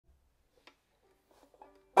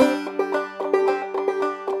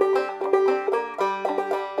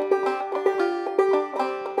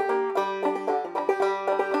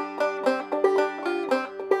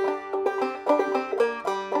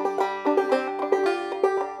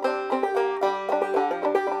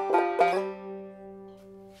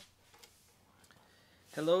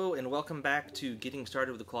welcome back to Getting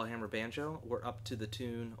Started with the Clawhammer Banjo. We're up to the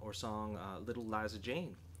tune or song Little Liza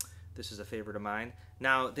Jane. This is a favorite of mine.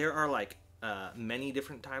 Now, there are like many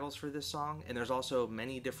different titles for this song, and there's also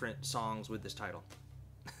many different songs with this title.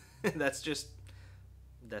 That's just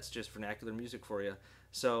vernacular music for you.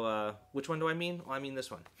 So, which one do I mean? Well, I mean this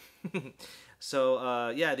one. So,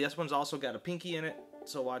 yeah, this one's also got a pinky in it,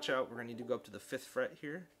 so watch out. We're going to need to go up to the 5th fret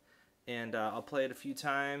here. And I'll play it a few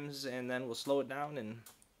times, and then we'll slow it down and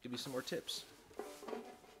give you some more tips.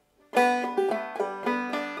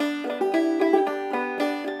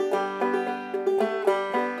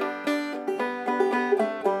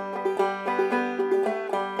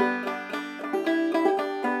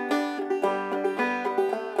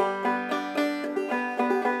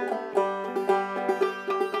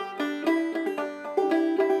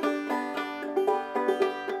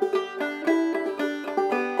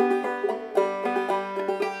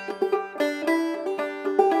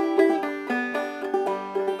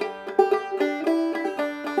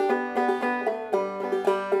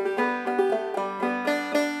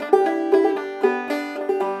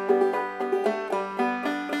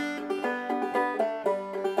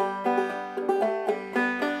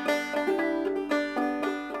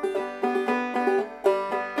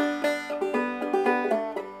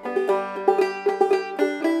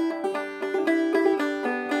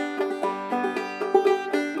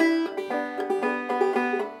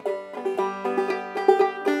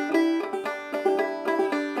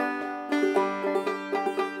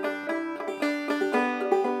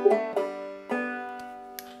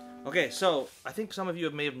 Okay, so I think some of you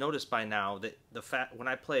may have noticed by now that when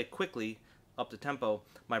I play quickly up the tempo,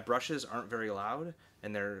 my brushes aren't very loud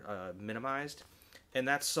and they're minimized, and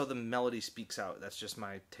that's so the melody speaks out. That's just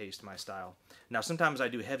my taste, my style. Now sometimes I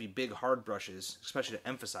do heavy, big, hard brushes, especially to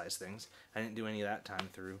emphasize things. I didn't do any of that time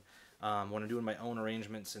through. When I'm doing my own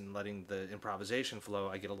arrangements and letting the improvisation flow,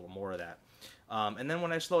 I get a little more of that. And then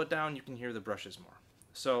when I slow it down, you can hear the brushes more.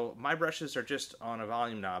 So my brushes are just on a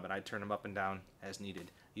volume knob, and I turn them up and down as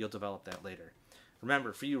needed. You'll develop that later.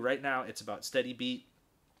 Remember, for you right now, it's about steady beat,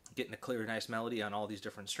 getting a clear, nice melody on all these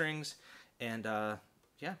different strings, and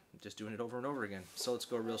yeah, just doing it over and over again. So let's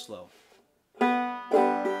go real slow.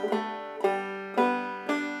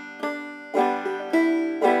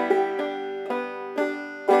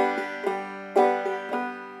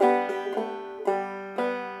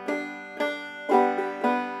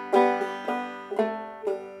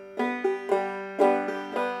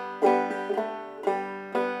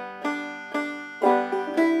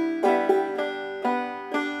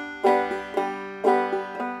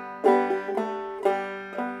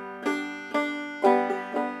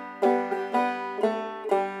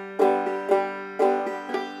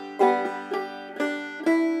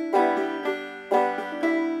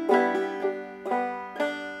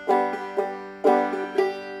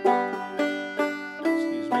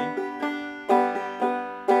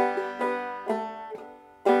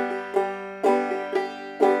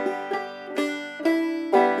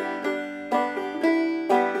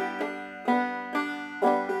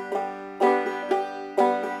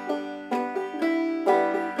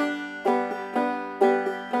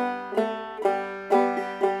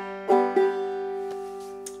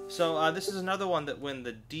 So this is another one that when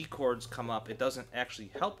the D chords come up, it doesn't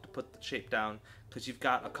actually help to put the shape down because you've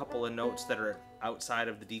got a couple of notes that are outside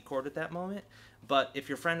of the D chord at that moment. But if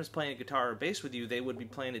your friend was playing a guitar or bass with you, they would be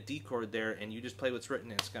playing a D chord there, and you just play what's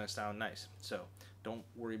written and it's going to sound nice. So don't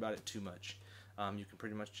worry about it too much. You can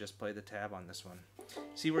pretty much just play the tab on this one.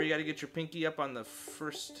 See where you got to get your pinky up on the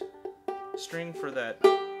first string for that?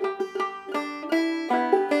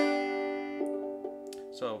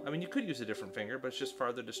 So, I mean, you could use a different finger, but it's just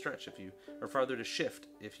farther to stretch or farther to shift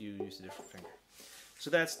if you use a different finger.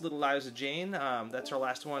 So that's Little Liza Jane. That's our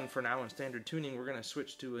last one for now in standard tuning. We're going to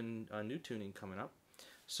switch to a new tuning coming up.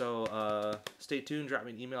 So stay tuned. Drop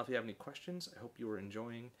me an email if you have any questions. I hope you are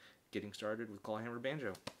enjoying Getting Started with Clawhammer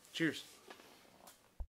Banjo. Cheers.